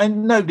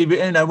and nobody,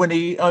 when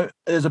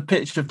there's a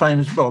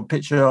famous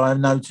picture I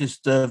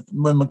noticed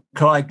when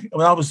Mackay.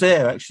 Well, I was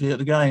there actually at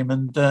the game,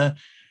 and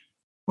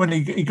when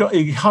he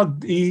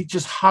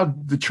just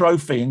hugged the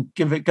trophy and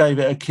gave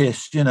it a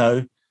kiss,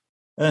 and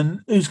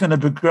who's going to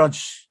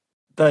begrudge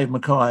Dave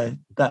Mackay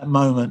that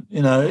moment?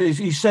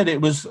 He said it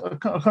was, I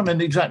can't remember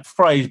the exact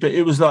phrase, but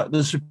it was like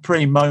the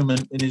supreme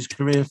moment in his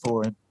career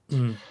for him.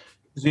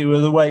 Because it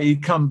was the way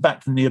he'd come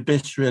back from the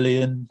abyss,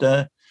 really, and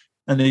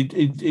and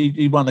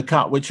he won the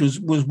cup, which was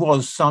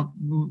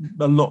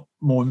a lot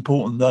more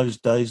important those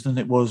days than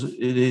it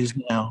is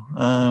now.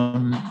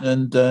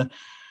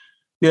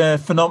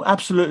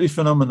 Absolutely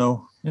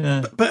phenomenal.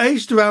 Yeah. But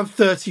aged around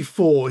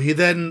 34, he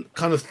then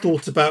kind of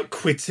thought about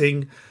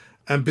quitting,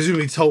 and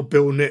presumably told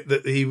Bill Nick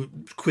that he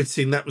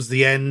quitting, that was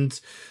the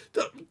end.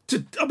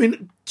 Did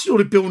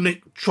Bill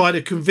Nick try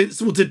to convince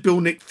him, or did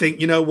Bill Nick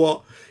think, you know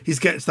what, he's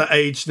getting to that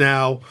age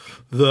now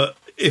that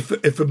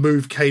if a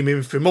move came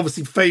in for him,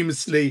 obviously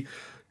famously,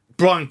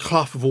 Brian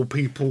Clough of all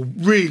people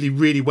really,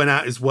 really went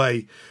out his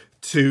way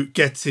to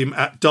get him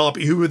at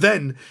Derby, who were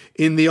then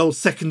in the old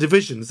second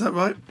division. Is that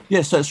right?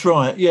 Yes, that's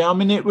right. Yeah, I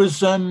mean, it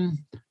was,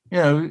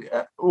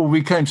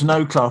 we came to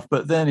know Clough,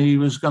 but then he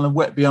was kind of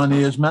wet behind the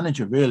ears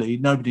manager, really.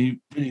 Nobody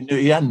really knew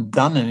he hadn't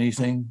done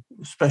anything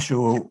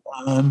special.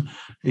 I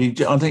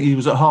think he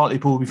was at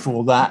Hartlepool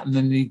before that, and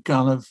then he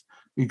got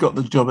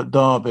the job at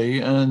Derby,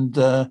 and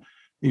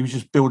he was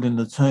just building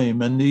the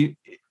team. And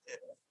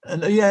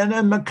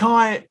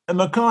Mackay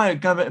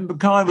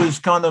was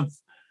kind of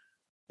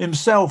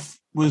himself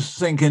was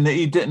thinking that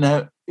he didn't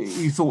know.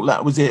 He thought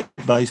that was it.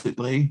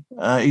 Basically,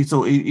 he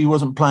thought he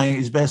wasn't playing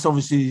his best.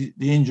 Obviously,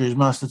 the injuries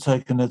must have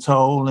taken a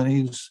toll, and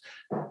he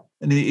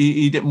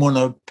didn't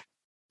want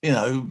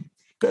to,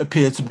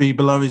 appear to be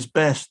below his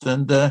best.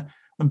 And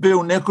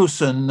Bill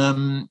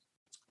Nicholson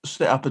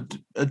set up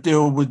a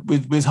deal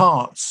with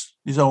Hearts,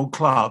 his old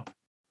club,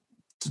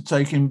 to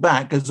take him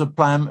back as a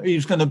player.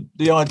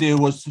 The idea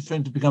was for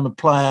him to become a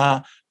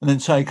player and then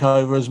take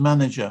over as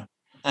manager.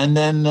 And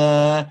then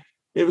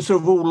it was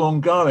sort of all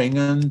ongoing.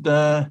 And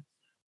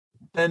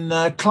then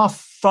Clough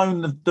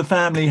phoned the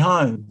family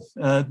home,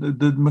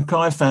 the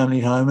Mackay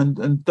family home,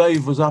 and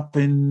Dave was up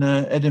in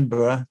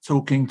Edinburgh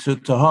talking to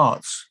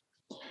Hearts.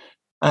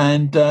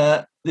 And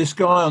this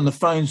guy on the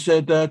phone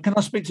said, "Can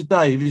I speak to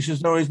Dave?" He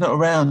says, "No, he's not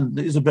around."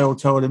 Isabel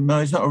told him, "No,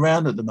 he's not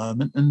around at the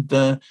moment." And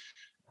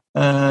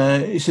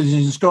he said,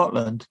 "He's in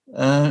Scotland."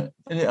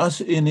 Isabel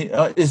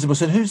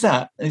said, "Who's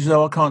that?" And he said,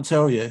 "Oh, I can't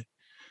tell you."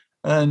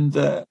 And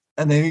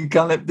then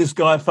this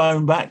guy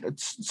phoned back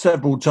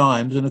several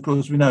times, and of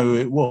course we know who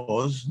it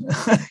was.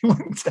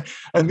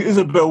 And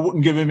Isabel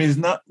wouldn't give him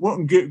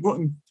wouldn't give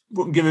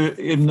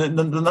him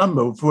the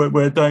number for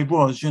where Dave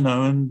was,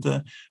 And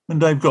when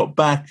Dave got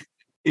back,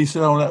 he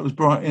said, "Oh, that was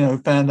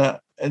Brian." Found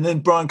out, and then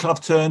Brian Clough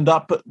turned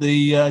up at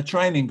the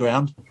training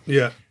ground.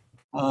 Yeah.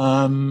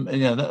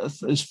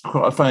 That's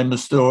quite a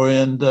famous story,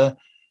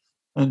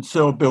 and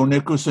so Bill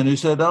Nicholson, who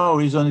said, "Oh,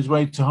 he's on his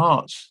way to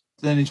Hearts."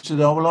 Then he said,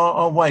 "Oh, well,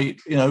 I'll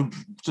wait,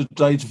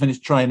 today to finish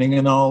training,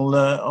 and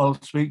I'll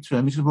speak to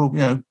him." He said, "Well,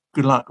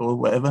 good luck," or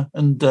whatever.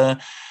 And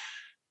then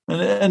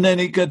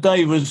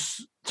Dave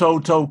was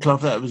told Clough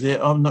that was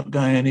it. "I'm not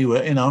going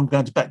anywhere. I'm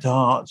going back to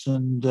Hearts."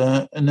 And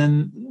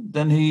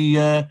then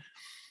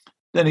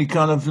he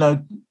kind of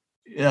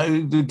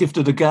the gift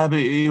of the gab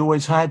he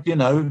always had.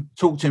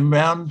 Talked him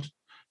round,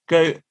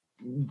 gave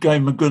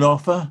him a good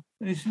offer.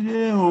 And he said,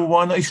 "Yeah, well,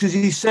 why not?" Because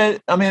he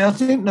said, I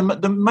think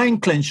the main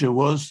clincher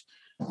was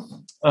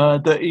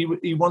that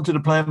he wanted to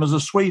play him as a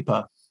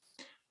sweeper,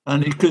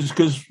 and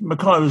because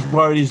Mackay was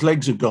worried his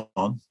legs had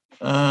gone,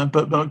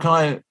 but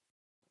Mackay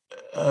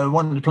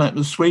wanted to play him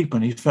as a sweeper,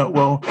 and he felt,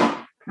 well,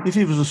 if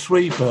he was a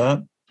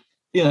sweeper,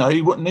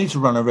 he wouldn't need to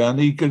run around.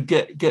 He could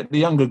get the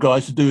younger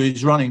guys to do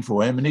his running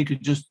for him, and he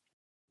could just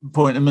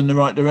point them in the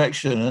right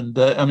direction. And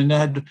they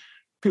had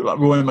people like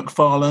Roy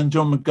McFarlane,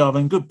 John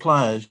McGovern, good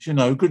players,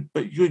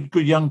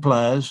 good young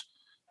players.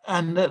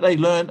 And they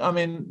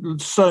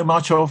learned, so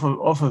much off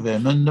of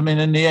him. And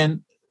in the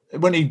end,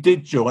 when he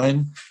did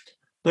join,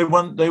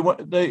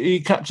 he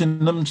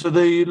captained them to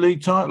the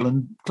league title.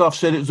 And Clough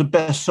said it was the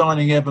best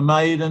signing he ever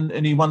made,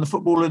 and he won the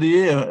Footballer of the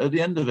Year at the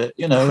end of it.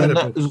 Incredible, and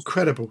that was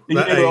incredible. The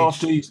year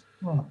after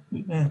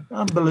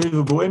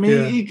unbelievable.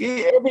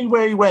 He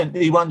everywhere he went,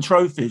 he won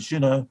trophies.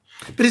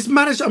 But his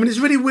manager, it's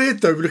really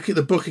weird though, looking at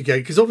the book again,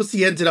 because obviously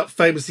he ended up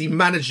famously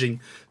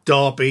managing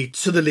Derby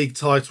to the league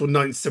title in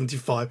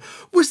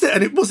 1975. Was there,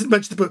 and it wasn't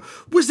mentioned in the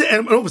book, was there,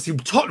 and obviously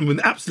Tottenham were in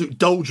absolute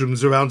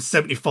doldrums around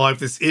 75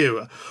 this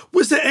era.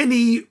 Was there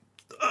any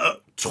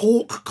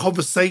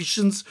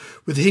conversations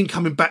with him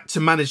coming back to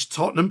manage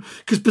Tottenham?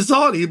 Because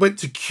bizarrely he went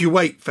to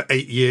Kuwait for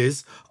 8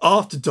 years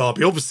after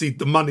Derby. Obviously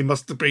the money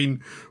must have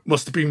been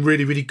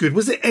really, really good.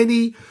 Was there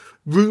any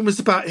rumours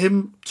about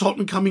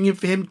Tottenham coming in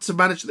for him to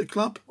manage the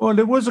club? Well,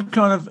 there was a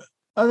kind of,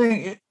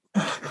 I'm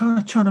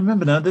trying to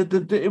remember now.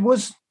 It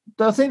was,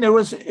 I think there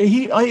was,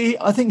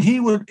 I think he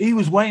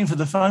was waiting for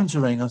the phone to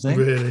ring, I think.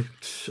 Really?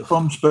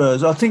 From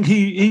Spurs. I think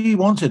he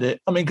wanted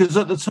it. Because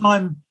at the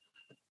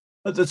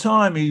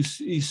time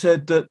he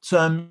said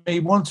that he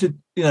wanted,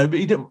 but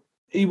he didn't.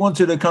 He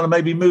wanted to kind of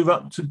maybe move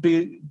up to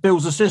be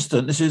Bill's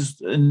assistant. This is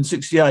in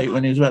 '68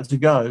 when he was about to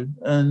go,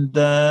 and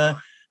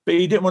but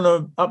he didn't want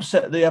to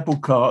upset the apple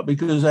cart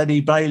because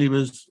Eddie Bailey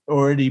was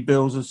already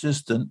Bill's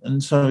assistant,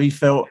 and so he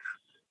felt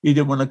he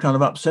didn't want to kind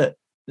of upset.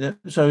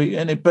 So he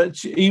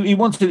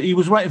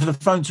was waiting for the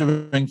phone to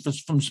ring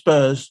from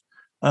Spurs,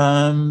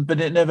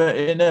 but it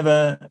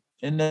never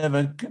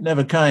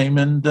came,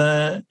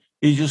 and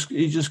he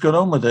just got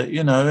on with it,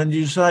 you know. And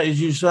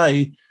as you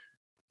say,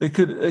 they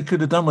could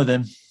have done with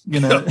him, you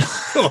know.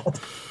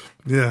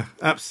 Yeah,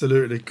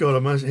 absolutely. God,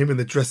 imagine him in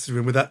the dressing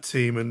room with that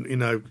team, and you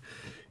know,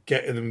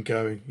 getting them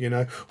going. You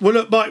know, well,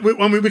 look, Mike.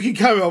 We can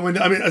carry on.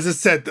 I mean, as I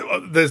said,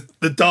 there's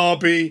the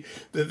Derby.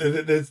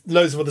 There's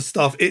loads of other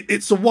stuff.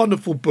 It's a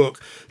wonderful book.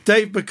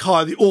 Dave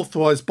Mackay, the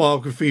authorised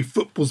biography,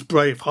 Football's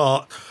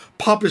Braveheart,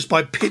 published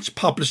by Pitch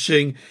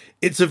Publishing.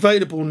 It's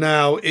available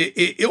now.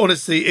 It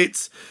honestly,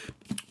 it's.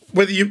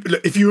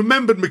 If you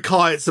remembered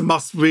Mackay, it's a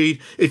must read.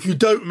 If you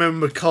don't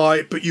remember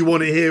Mackay, but you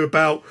want to hear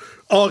about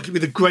arguably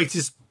the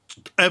greatest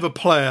ever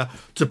player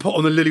to put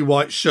on the lily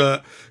white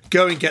shirt,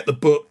 go and get the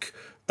book.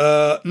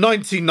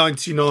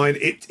 1999.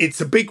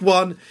 It's a big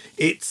one.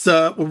 It's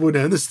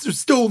there's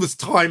still this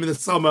time in the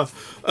summer.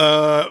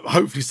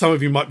 Hopefully, some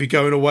of you might be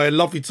going away. A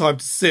lovely time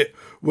to sit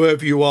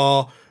wherever you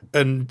are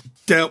and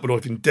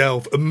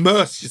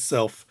immerse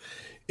yourself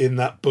in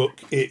that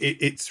book.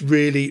 It's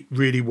really,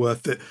 really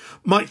worth it.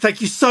 Mike, thank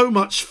you so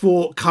much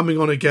for coming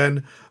on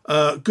again.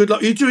 Good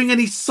luck. Are you doing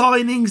any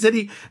signings?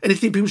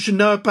 Anything people should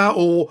know about,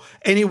 or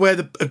anywhere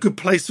a good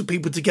place for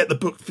people to get the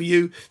book for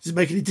you? Does it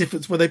make any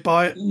difference where they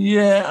buy it?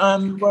 Yeah,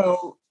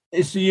 well,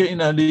 it's the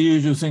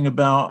usual thing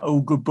about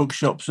all good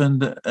bookshops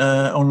and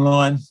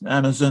online,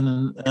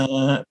 Amazon,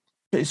 and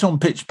it's on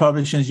Pitch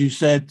Publishing, as you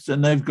said,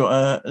 and they've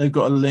got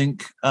a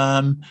link.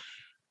 There's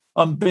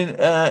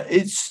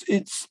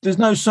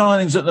no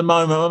signings at the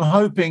moment. I'm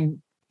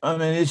hoping. I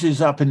mean, this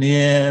is up in the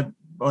air.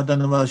 I don't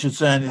know whether I should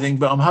say anything,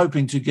 but I'm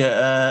hoping to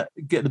get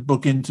the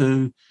book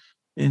into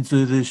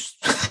this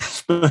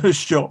Spurs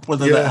shop.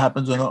 Whether that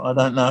happens or not, I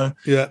don't know.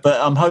 Yeah.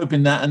 But I'm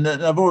hoping that, and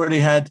I've already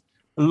had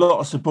a lot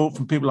of support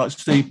from people like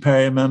Steve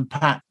Perryman,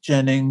 Pat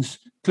Jennings,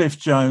 Cliff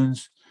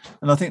Jones,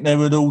 and I think they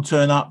would all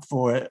turn up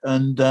for it.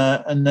 And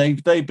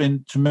they've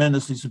been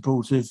tremendously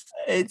supportive.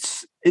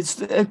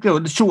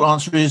 The short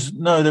answer is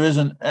no, there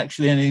isn't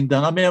actually anything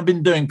done. I mean, I've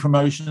been doing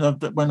promotion. I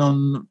went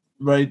on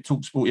Radio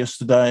Talk Sport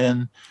yesterday,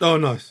 and oh,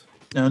 nice.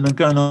 And I'm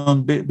going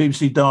on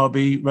BBC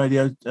Derby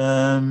radio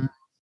in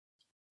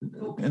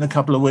a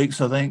couple of weeks,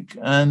 I think.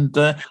 And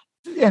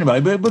anyway,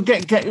 we're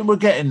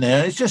getting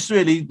there. It's just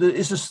really,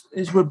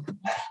 we're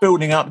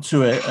building up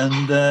to it.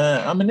 And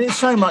I mean, there's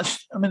so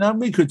much. I mean,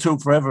 we could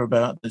talk forever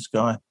about this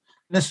guy. And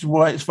this is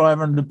why it's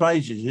 500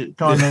 pages. It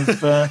kind of.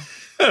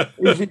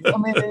 It's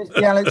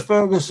the Alex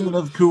Ferguson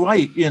of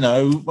Kuwait. You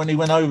know, when he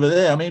went over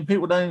there. I mean,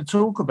 people don't even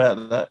talk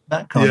about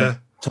that kind of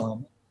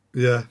time.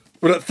 Yeah.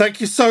 Well, look, thank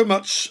you so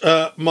much,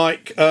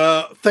 Mike.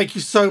 Thank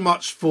you so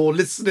much for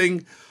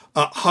listening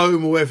at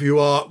home, wherever you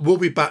are. We'll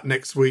be back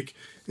next week.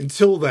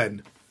 Until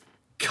then,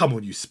 come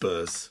on, you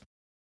Spurs.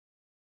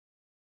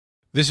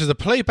 This is a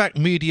Playback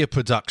Media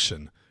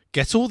production.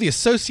 Get all the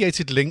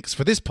associated links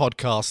for this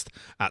podcast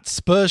at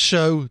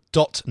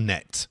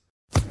spursshow.net.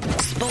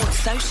 Sports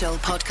Social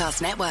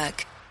Podcast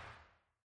Network.